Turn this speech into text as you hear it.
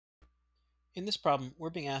In this problem, we're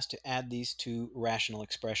being asked to add these two rational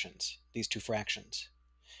expressions, these two fractions.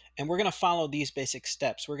 And we're going to follow these basic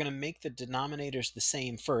steps. We're going to make the denominators the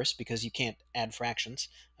same first, because you can't add fractions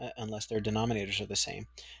unless their denominators are the same,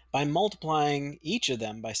 by multiplying each of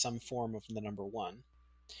them by some form of the number 1.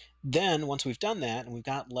 Then, once we've done that, and we've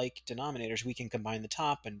got like denominators, we can combine the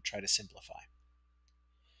top and try to simplify.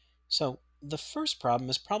 So the first problem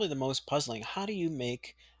is probably the most puzzling. How do you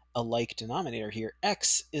make a like denominator here?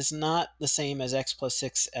 X is not the same as x plus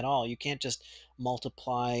 6 at all. You can't just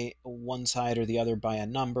multiply one side or the other by a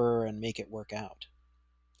number and make it work out.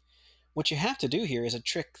 What you have to do here is a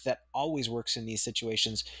trick that always works in these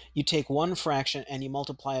situations. You take one fraction and you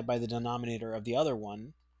multiply it by the denominator of the other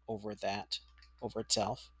one over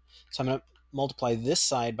itself. So I'm going to multiply this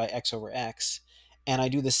side by x over x, and I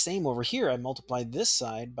do the same over here. I multiply this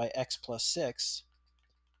side by x plus 6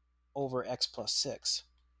 over x plus 6.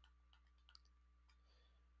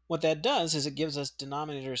 What that does is it gives us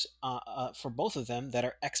denominators for both of them that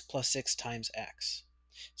are x plus 6 times x.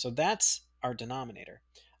 So that's our denominator.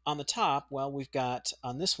 On the top, well,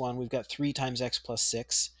 on this one, we've got 3 times x plus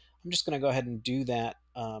 6. I'm just going to go ahead and do that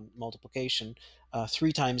multiplication.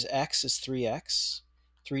 3 times x is 3x.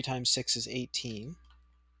 3 times 6 is 18.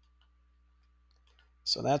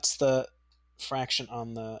 So that's the fraction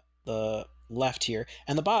on the left here.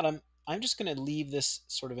 And the bottom, I'm just going to leave this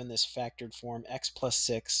sort of in this factored form, x plus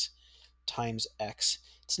 6 times x.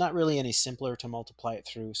 It's not really any simpler to multiply it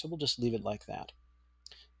through, so we'll just leave it like that.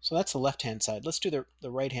 So that's the left-hand side. Let's do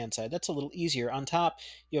the right-hand side. That's a little easier. On top,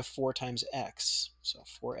 you have 4 times x, so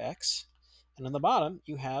 4x. And on the bottom,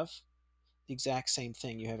 you have the exact same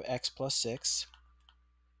thing. You have x plus 6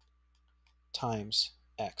 times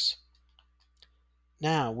x.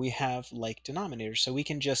 Now we have like denominators, so we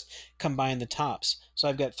can just combine the tops. So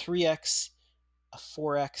I've got 3x,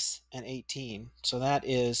 4x, and 18. So that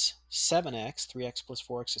is 7x, 3x plus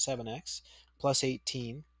 4x is 7x, plus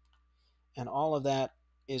 18. And all of that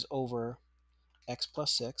is over x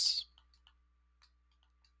plus 6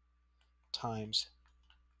 times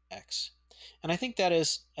x. And I think that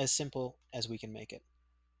is as simple as we can make it.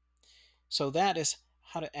 So that is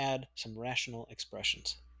how to add some rational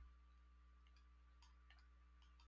expressions.